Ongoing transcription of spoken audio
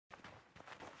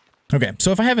Okay,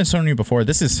 so if I haven't shown you before,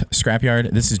 this is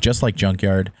Scrapyard. This is just like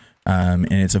Junkyard,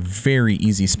 and it's a very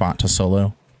easy spot to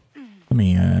solo. Let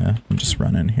me just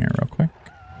run in here real quick.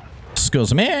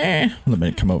 Excuse me. Let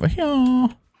me come over here.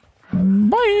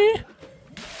 Bye.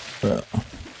 You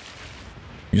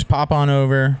just pop on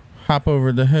over, hop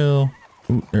over the hill.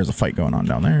 Ooh, there's a fight going on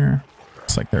down there.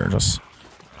 Looks like they're just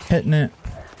hitting it.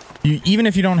 Even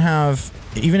if you don't have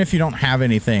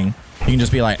anything, you can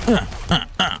just be like,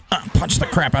 punch the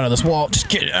crap out of this wall. Just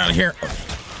get it out of here.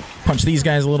 Punch these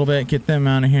guys a little bit, get them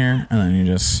out of here, and then you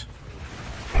just.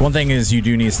 One thing is you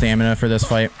do need stamina for this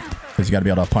fight because you got to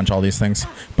be able to punch all these things.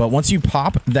 But once you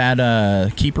pop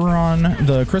that keeper on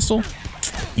the crystal,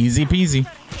 easy peasy.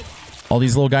 All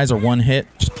these little guys are one hit.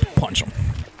 Just punch them.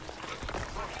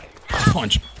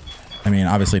 Punch. I mean,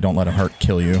 obviously, don't let them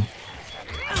kill you.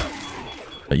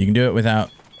 But you can do it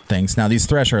without things. Now, these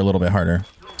thresh are a little bit harder,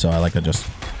 so I like to just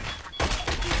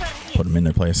put them in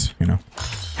their place, you know.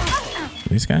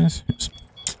 These guys.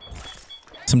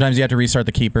 Sometimes you have to restart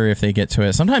the keeper if they get to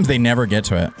it. Sometimes they never get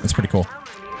to it. It's pretty cool.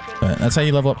 But that's how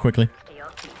you level up quickly.